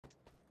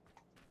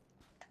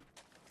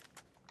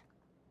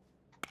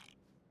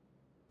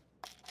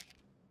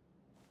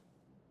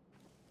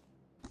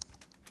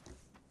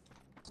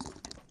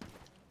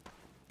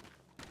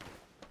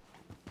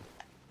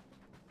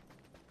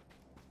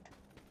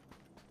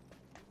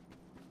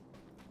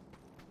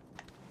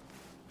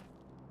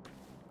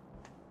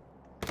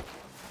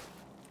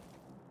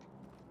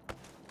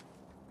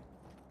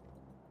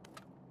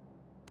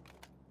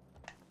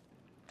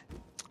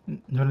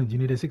Johnny, do you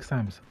need it 6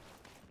 times?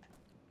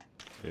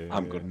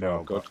 I'm good, no,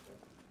 I'm good.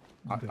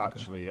 Okay,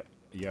 actually,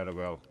 yeah, I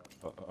will.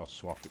 I'll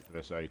swap it for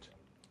this 8.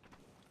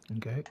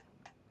 Okay.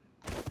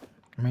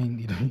 I mean,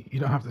 you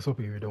don't have to swap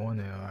it if you don't want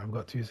it. I've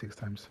got 2 6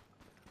 times.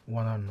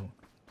 One unknown.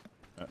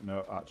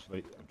 No,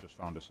 actually, I've just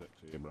found a 6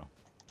 here, bro.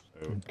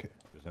 So Okay.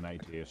 there's an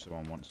 8 here if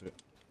someone wants it.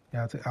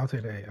 Yeah, I'll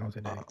take the 8. I'll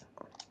take the 8.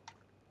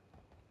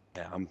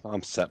 Yeah,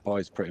 I'm set,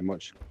 boys, pretty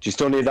much. Do you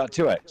still need that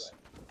 2x?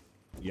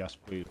 Yes,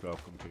 please, bro.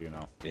 Come to you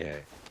now.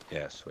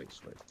 Yeah, sweet,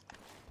 sweet.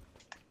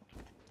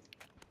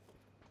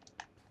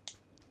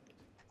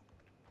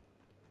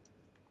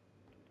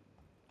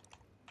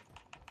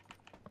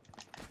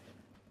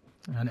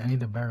 And I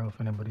need a barrel if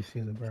anybody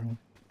sees a barrel.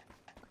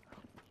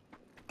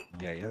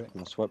 Yeah,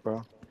 no sweat,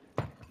 bro.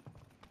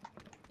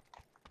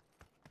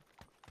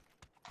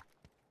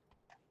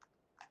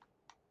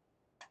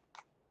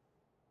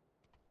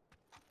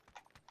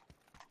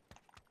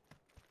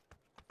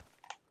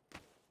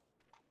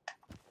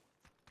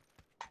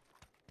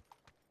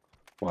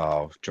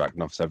 Wow,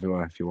 Dragonoffs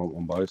everywhere if you want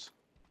one, boys.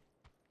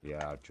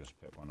 Yeah, I'll just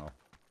pick one up.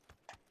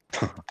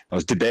 I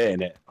was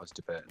debating it.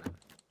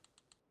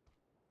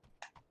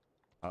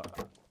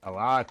 I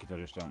like it, I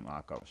just don't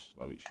like how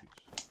slow it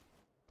shoots.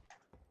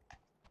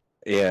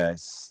 Yeah,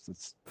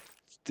 it's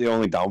the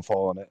only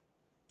downfall on it.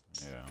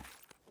 Yeah.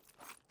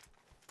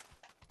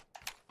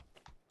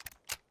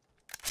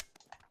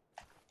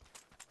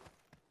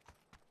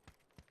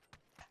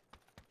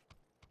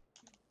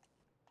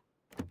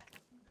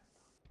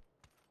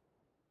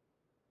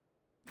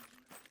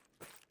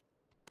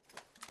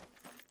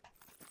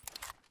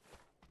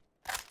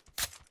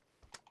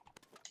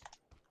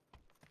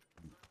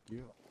 Yeah.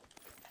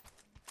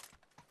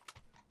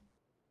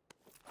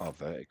 Oh,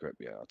 vertigrip,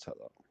 yeah, I'll take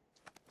that.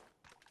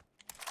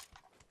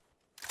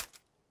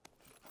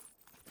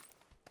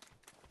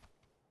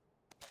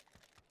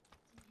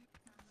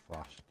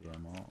 Flash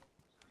DMR.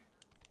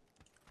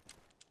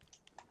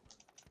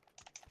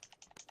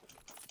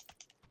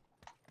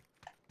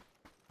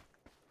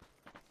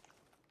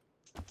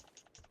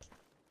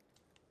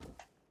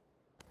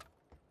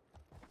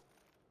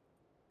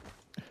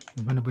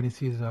 If anybody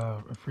sees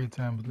a free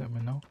time, let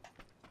me know.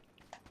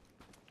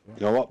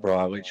 You know what, bro?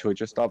 I literally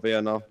just have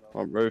here now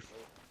on roof.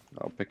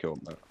 I'll pick it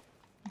up, mate.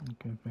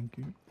 Okay, thank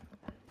you.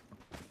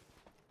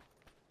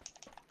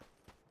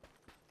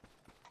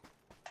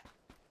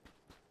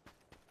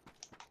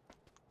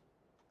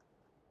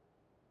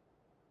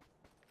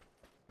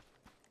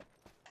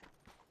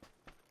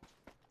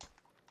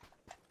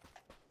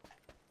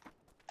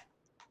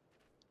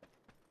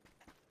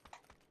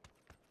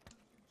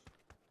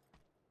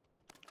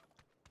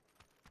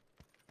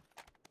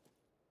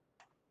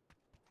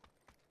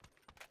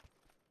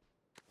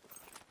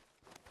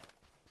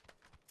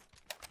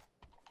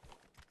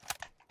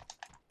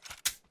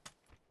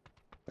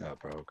 Yeah,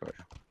 bro, got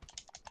you.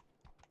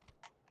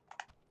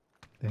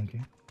 Thank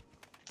you.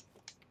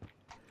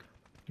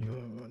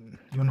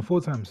 You on the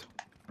 4 times?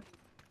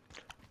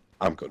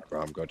 I'm good,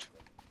 bro, I'm good.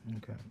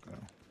 Okay.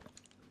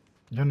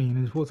 Johnny, you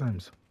need 4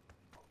 times?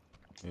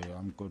 Yeah,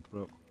 I'm good,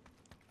 bro.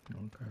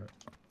 Okay.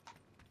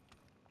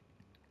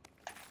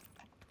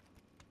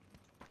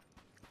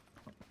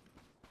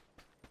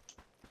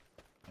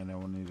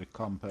 Anyone need a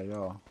comp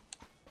AR?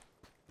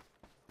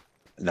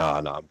 No,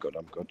 I'm good,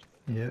 I'm good.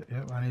 Yeah,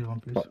 I need one,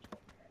 please.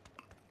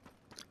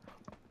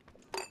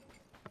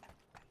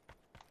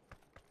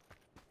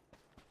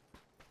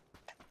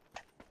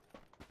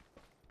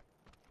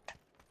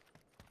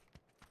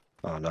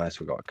 Oh, nice,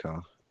 we got a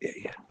car.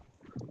 Yeah.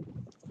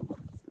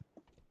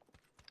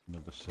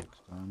 Another 6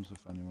 times if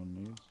anyone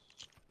needs.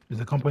 Is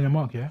the comp on your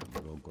mark, yeah?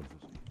 We're all good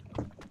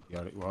for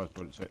Yeah, it was,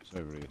 but it's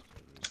over here.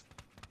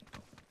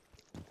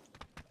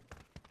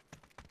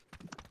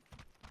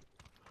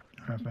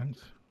 Alright, thanks.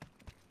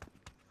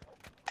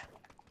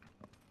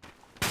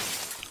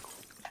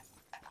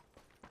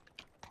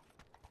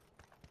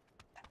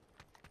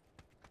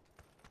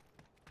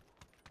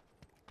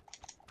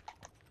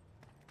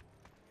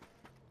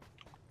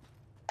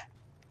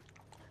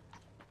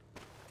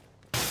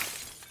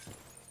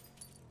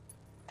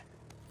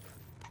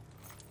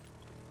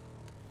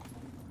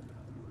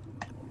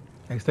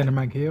 Extend the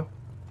mag here.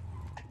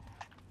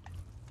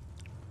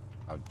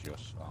 I've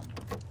just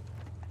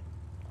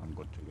I'm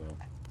good to go.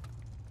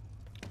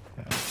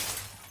 Yeah.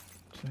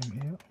 Same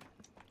here.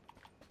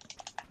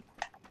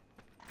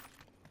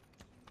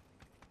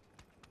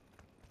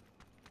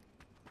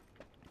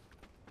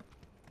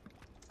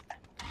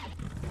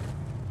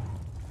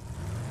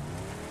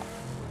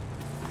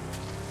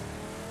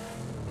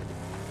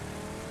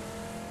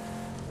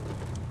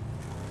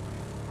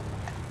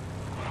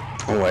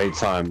 Oh, 8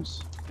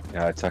 times.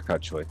 Yeah, attack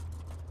actually.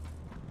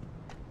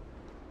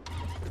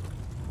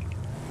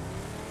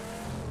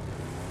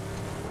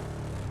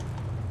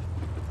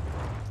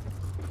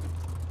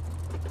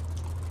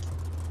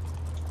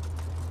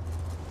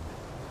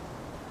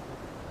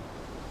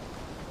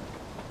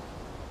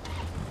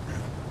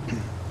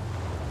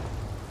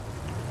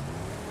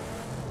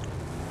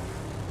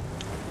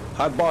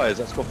 Hi boys,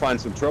 let's go find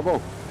some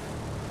trouble.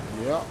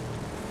 Yeah.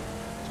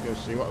 go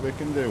see what we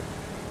can do.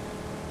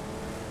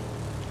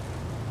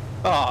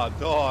 Oh,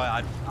 no,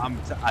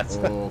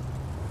 Oh,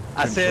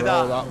 I say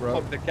control that,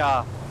 bro. fuck the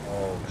car.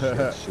 Oh,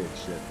 shit.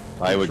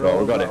 Right, we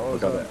go, we got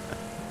it.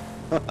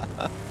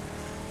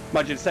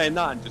 Imagine saying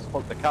that and just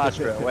fuck the car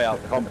straight away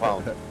out the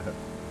compound.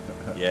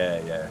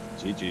 Yeah,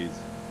 GG's.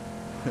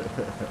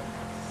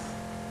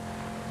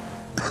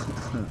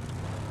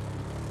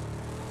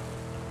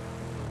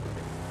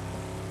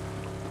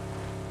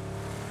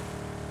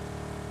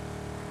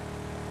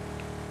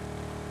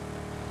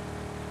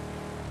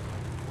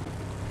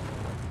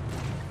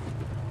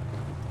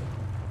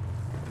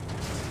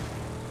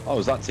 Oh,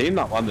 was that team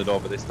that landed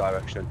over this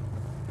direction?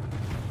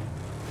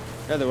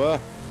 Yeah, they were.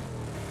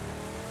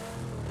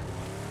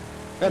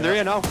 Yeah, they're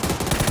here now.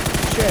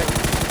 Shit.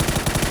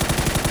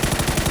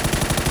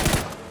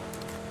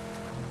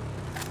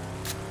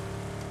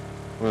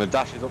 I'm gonna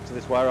dash us up to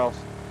this warehouse.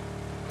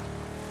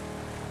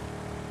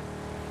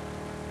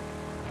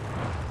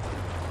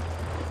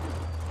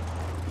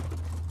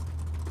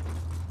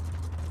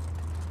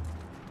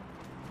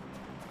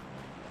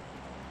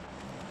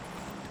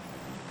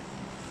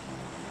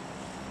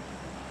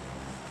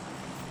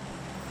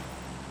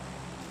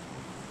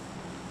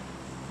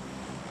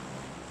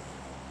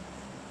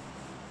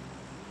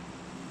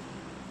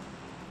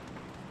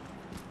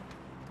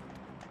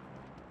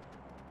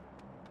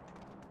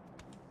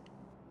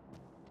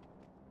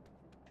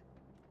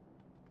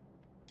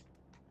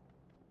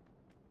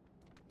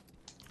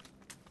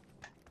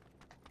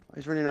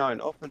 He's running out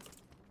and open.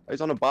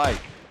 He's on a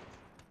bike.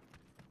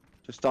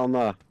 Just down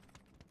there.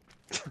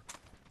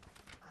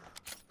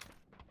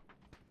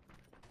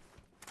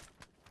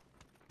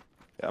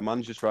 Yeah,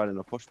 man's just riding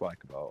a push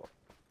bike about.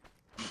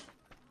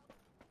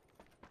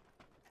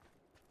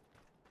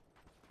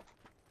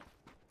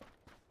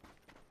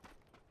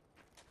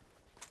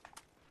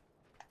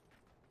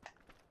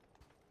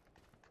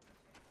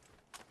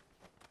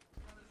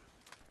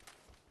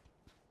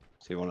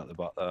 See one at the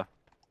back there.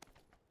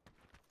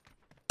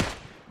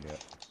 Yeah,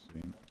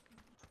 sweet.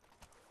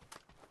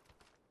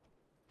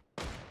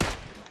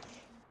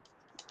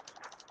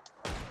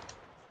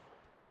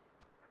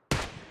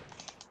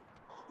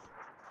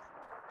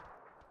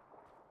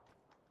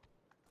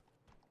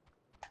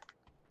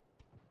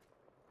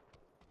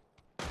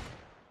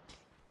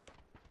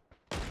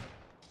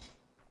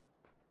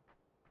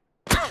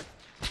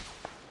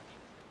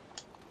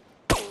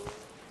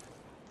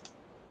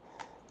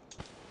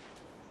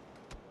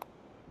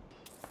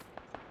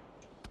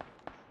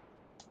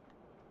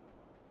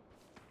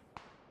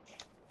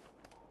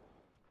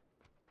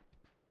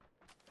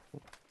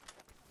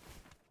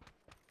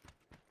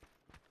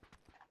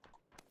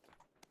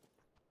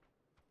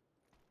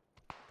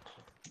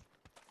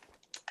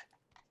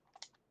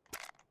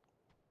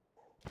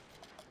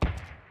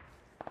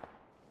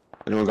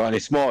 Anyone got any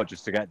smoke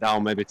just to get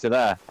down maybe to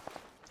there?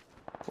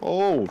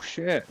 Oh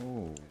shit.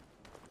 Oh,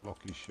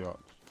 lucky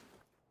shots.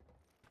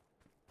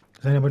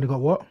 Has anybody got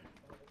what?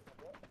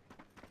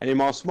 Any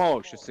more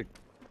smokes just to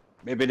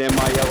maybe near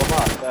my yellow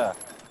mark there?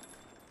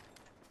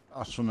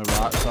 That's from the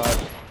right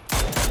side.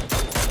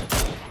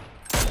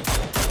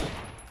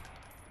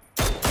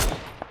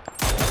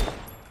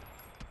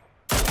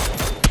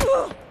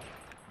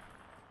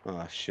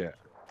 Oh shit.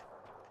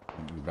 I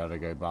think we better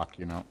go back,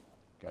 you know.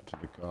 Get to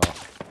the car.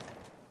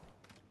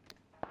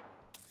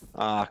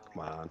 Ah,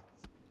 come on.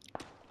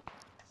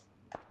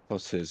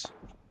 Pussies.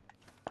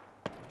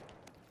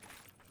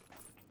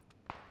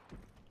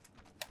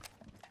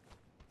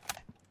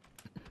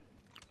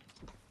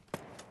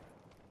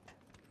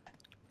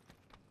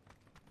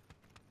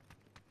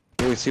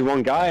 You see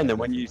one guy, and then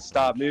when you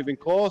start moving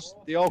close,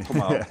 they all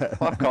come out.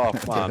 Fuck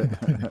off, man.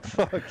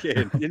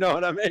 Fucking, you know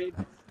what I mean?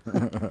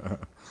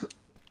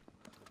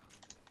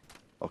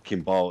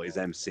 Fucking ball is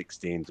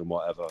M16s and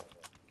whatever.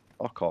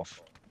 Fuck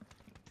off.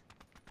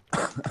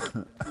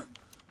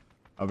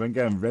 I've been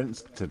getting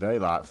rinsed today,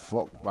 like,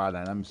 fucked by the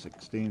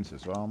M16s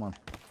as well, man.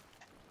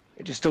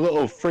 Just a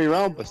little 3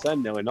 round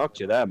percent nearly knocked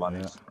you there, man.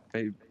 Yeah.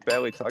 He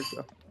barely tagged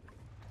you.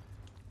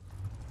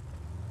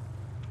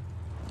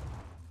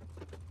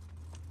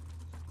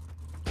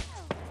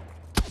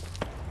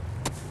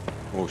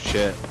 Oh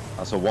shit,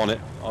 that's a one-hit.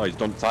 Oh, he's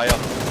done tire.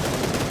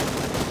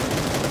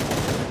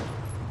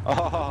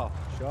 Oh,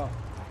 shot.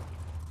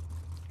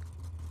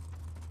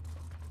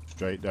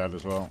 Straight dead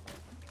as well.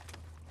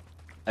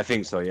 I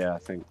think so, yeah, I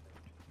think.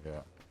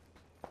 Yeah.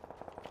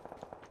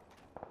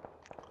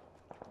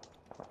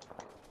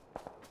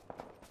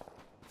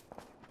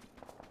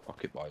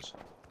 Fuck it, boys.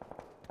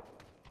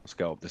 Let's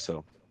go up this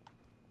hill.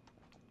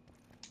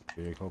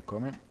 Vehicle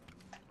coming.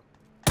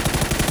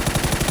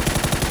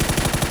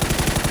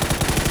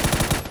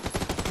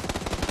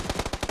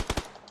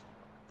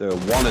 There are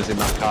oneers in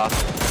that car.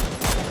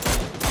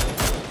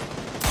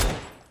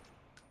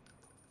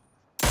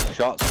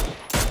 Shots.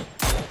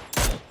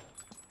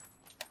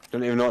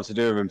 Don't even know what to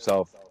do with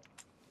himself.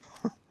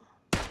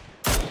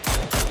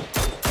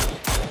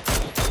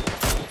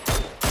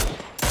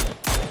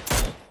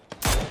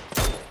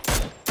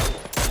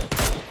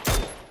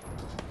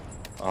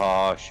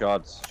 Oh,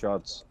 shots.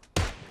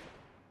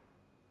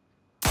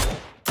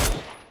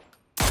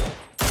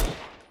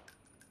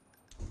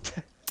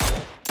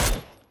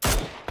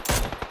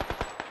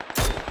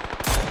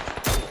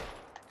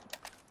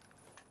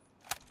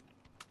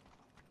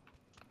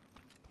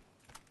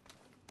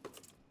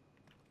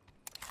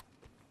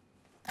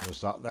 Was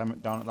that them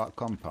down at that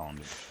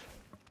compound?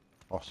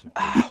 Possibly.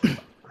 I'm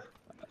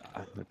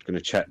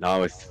gonna check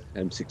now if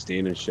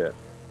M16 and shit.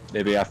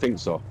 Maybe, I think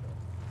so.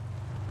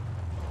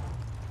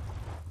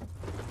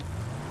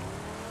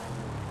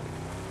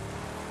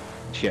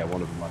 Yeah,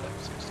 one of them had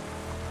M16.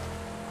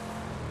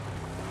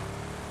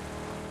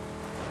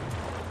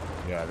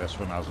 Yeah, this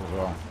one has as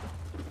well.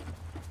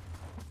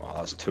 Well,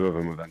 that's two of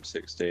them with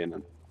M16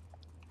 and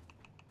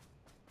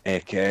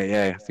AK.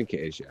 Yeah, I think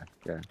it is. Yeah,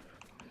 yeah.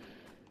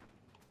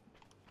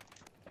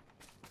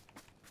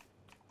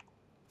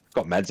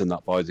 Got meds in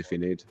that, boys, if you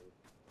need.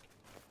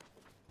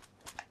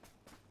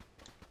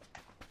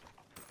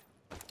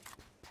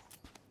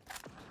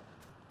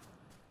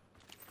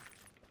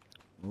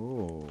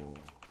 Oh.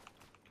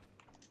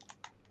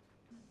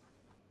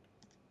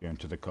 Going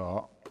to the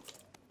car.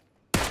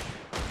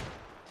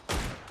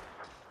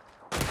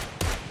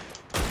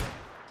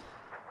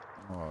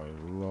 Oh,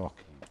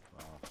 lucky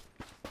bastard.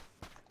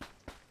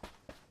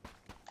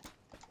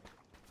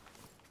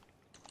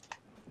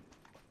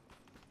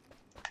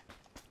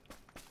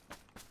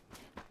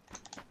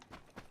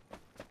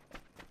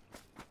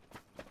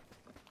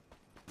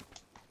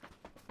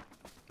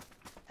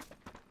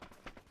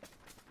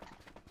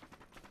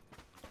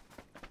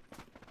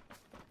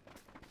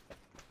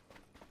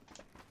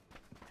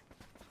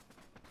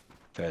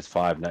 Phase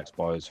 5 next,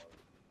 boys.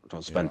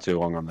 Don't spend too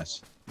long on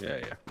this. Yeah,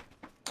 yeah.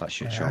 That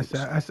shit Yeah,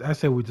 shows. I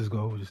say we just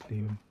go, we just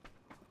leave him.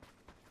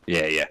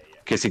 Yeah, yeah.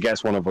 In case he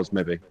gets one of us,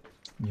 maybe.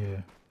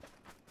 Yeah.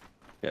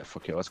 Yeah,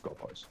 fuck it, let's go,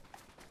 boys.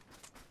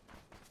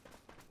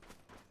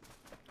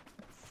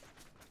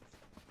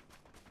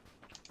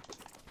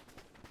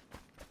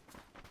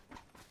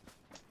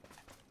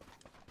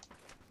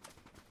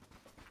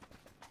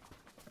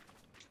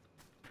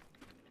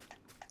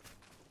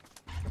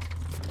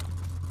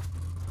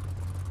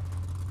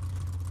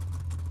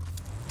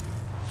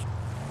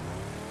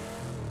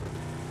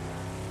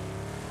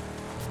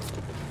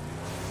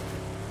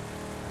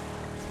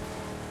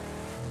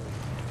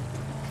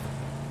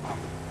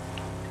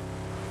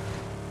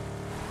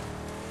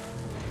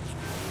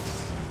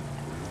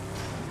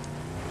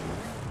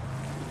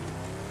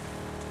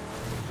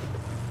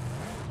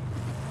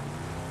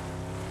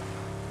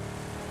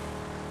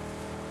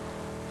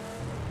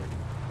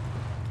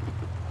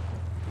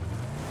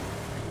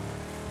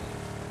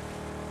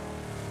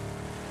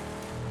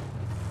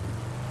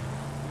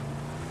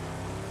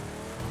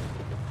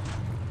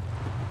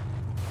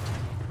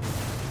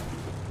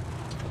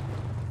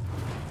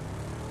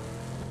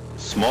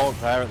 Smoke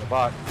there at the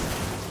back.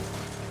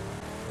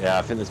 Yeah,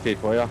 I think there's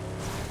people here.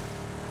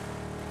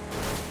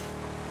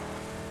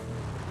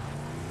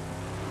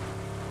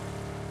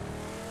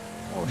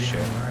 Oh shit.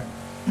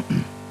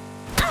 Right.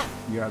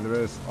 Yeah, there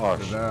is. Oh,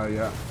 They're there,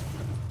 yeah.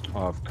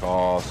 Of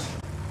course.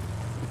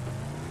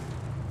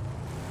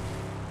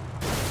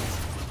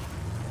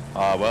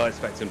 Well, I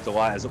expect him to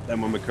light us up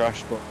then when we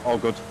crash, but all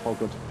good, all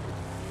good.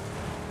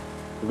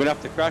 We're gonna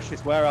have to crash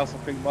this warehouse, I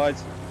think,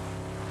 boys.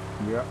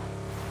 Yeah.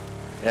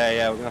 Yeah,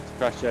 yeah, we're gonna have to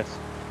crash this.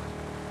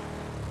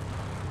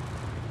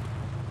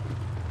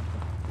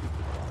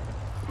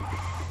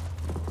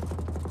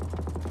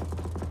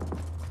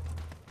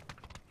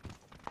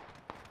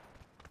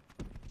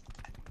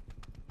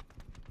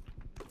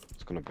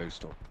 It's gonna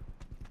boost up.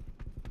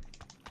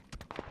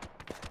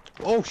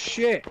 Oh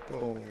shit!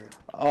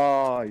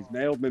 Oh, he's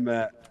nailed me,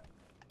 mate.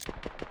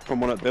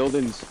 From one of the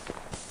buildings.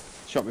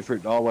 Shot me through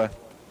the doorway.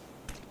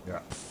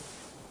 Yeah.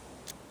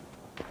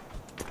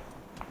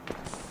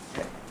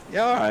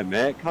 Yeah, alright,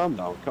 mate. Calm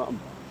down, calm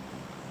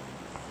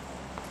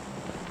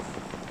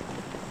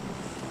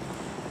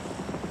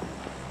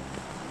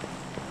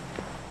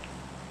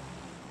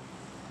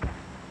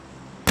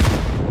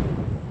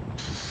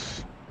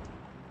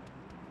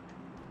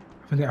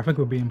down. I think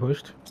we're being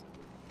pushed.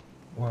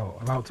 Well,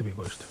 about to be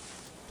pushed.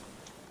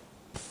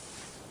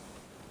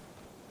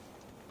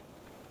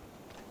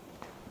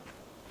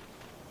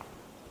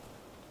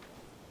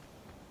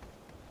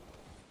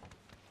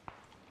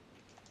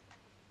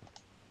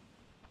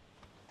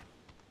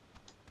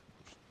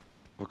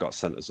 We've got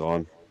centre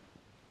zone.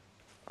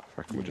 I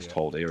reckon we just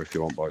hold here if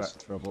you want, boys.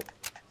 Back trouble.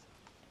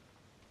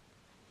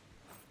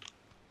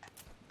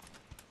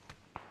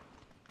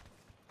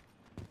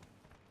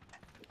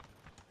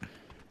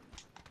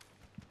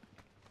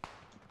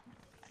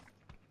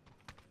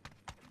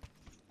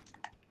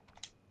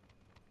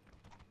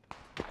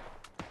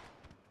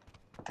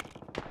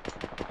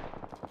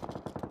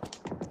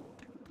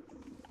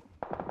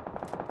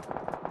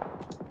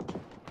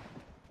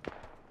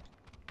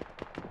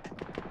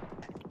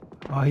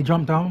 Oh, he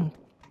jumped down.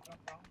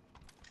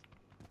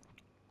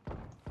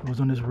 He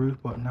was on this roof,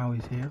 but now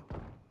he's here.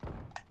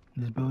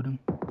 In this building.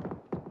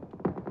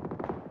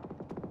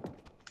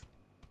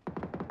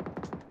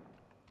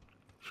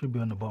 Should be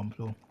on the bottom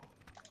floor.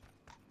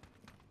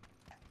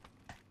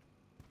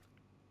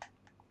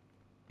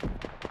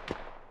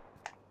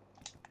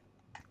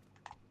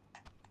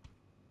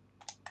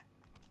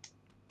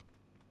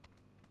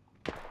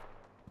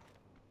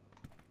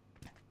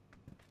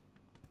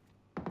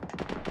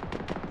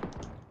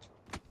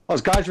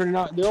 there's guys running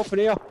out in the open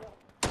here.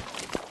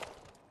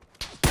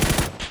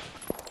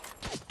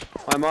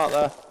 I'm out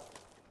there.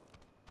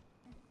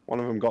 One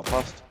of them got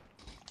past.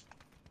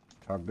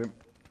 Tagged him.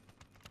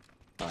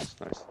 Nice,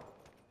 nice.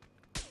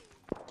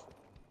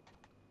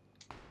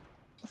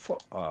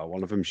 Oh,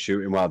 one of them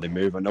shooting while they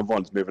move. Another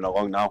one's moving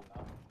along now.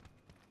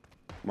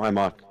 My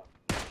mark.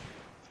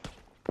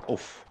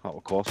 Oof, that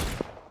was close.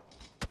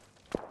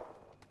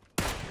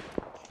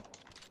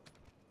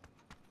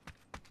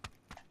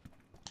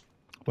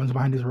 One's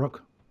behind this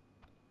rock.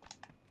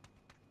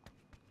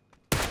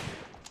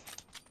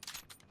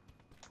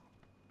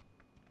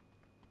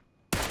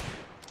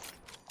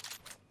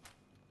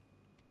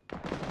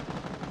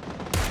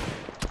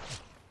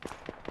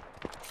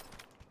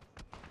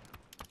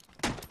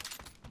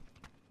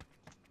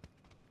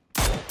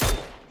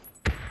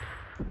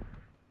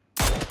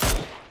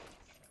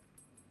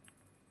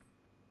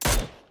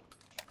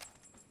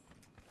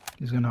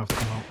 He's gonna have to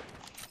come out.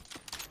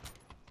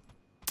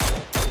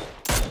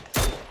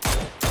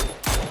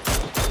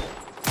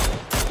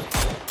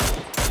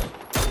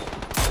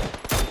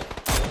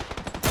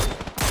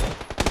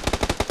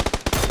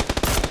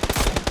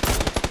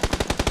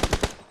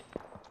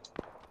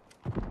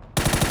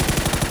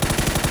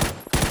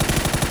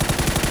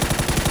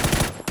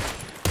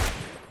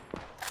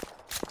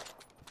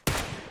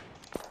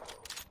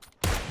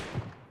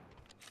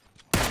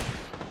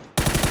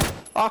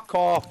 Fuck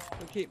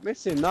off! I keep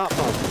missing that,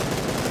 man.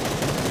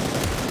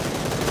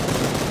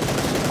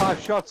 5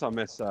 shots I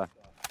missed there.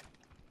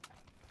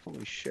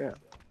 Holy shit.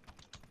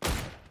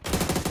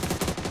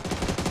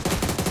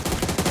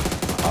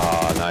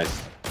 Ah,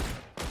 nice.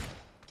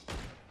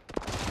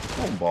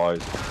 Come on,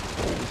 boys.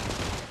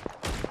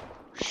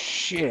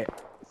 Shit.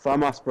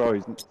 FAMAS, bro.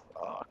 He's...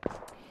 Fuck.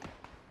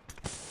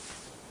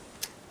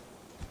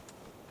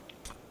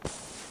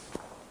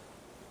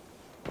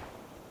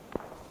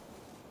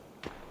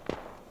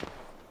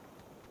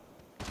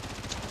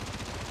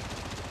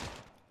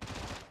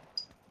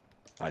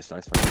 Nice,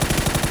 nice.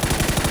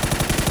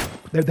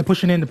 They're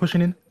pushing in, they're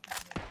pushing in.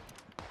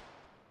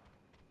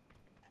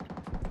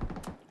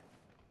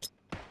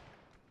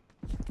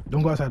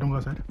 Don't go outside, don't go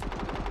outside.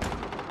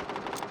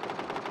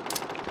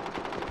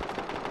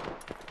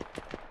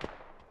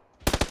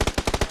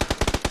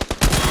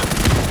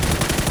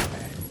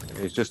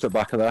 He's just at the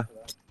back of there.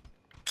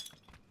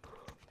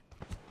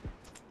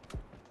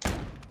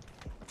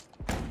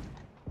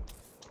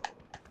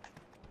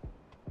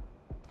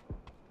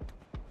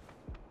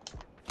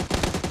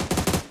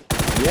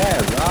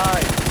 Yeah,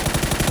 right.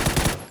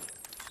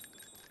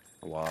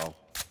 Wow.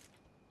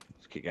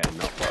 Just keep getting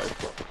knocked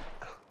out.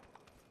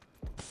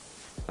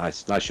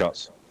 Nice, nice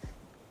shots.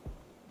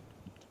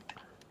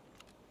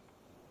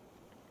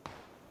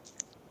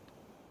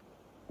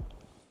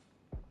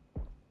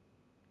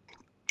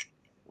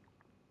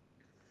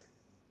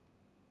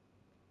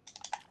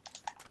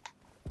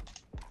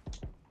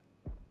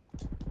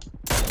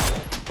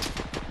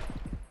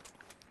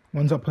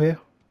 One's up here.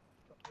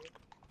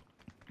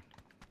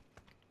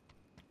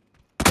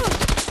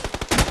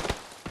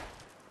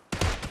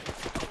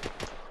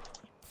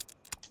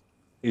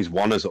 He's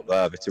one us up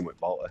there, hitting with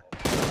Bolter.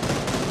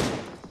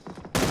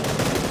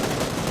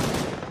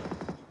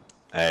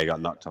 Hey, he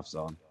got knocked off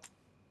zone.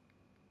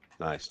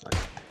 Nice,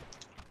 nice.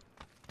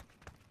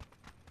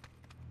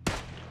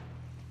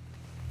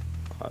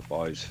 Alright,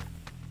 boys.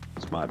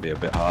 This might be a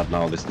bit hard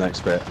now, this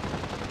next bit.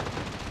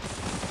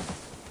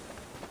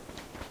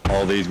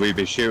 All these we've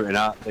been shooting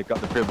at, they've got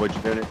the privilege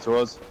of doing it to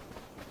us.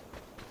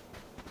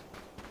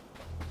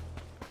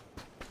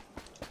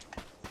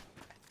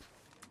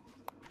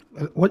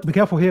 What? Be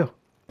careful here.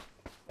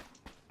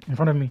 In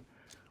front of me.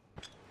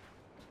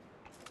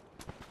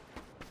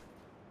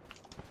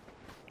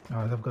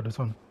 Oh, they've got this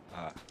one.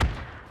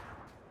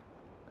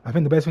 I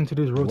think the best thing to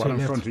do is rotate One in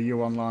left. front of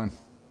you online.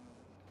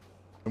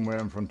 Somewhere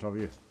in front of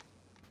you.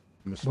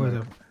 In the Boys,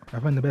 smoke. I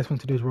think the best thing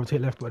to do is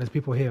rotate left, but there's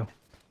people here.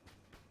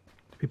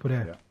 There's people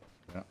there. Yeah.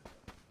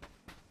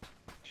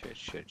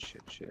 Shit.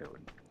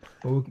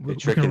 But we They're can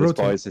tricking us,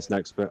 rotate. boys, this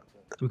next bit.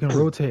 We can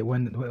rotate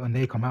when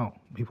they come out.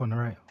 People on the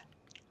right.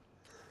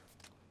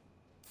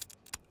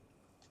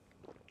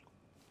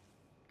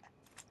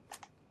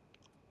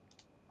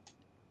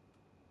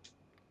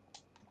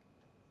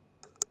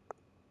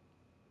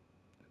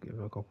 Give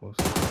it a couple.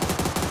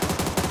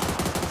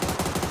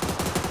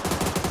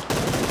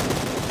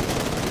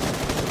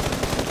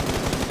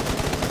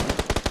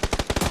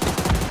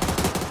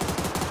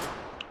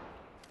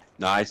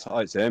 Nice, I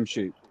like to aim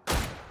shoot.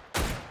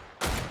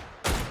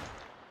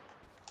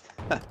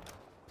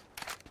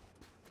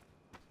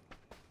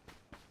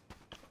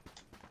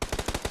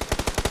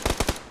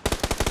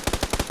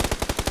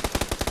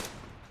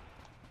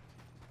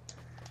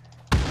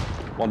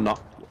 One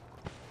knock.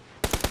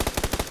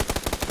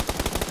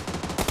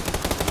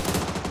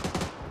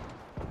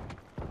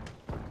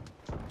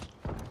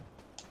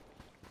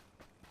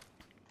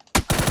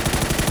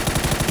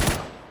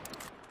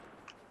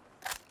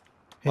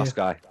 Here. Last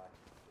guy.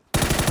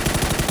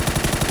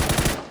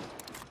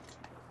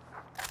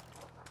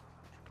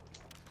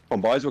 Come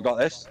on, boys, we've got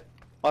this.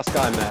 Last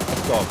guy, mate.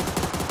 Let's go.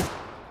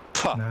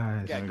 Puh,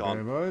 Nice. Get Okay,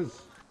 gone.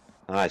 boys.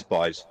 Nice,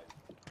 boys.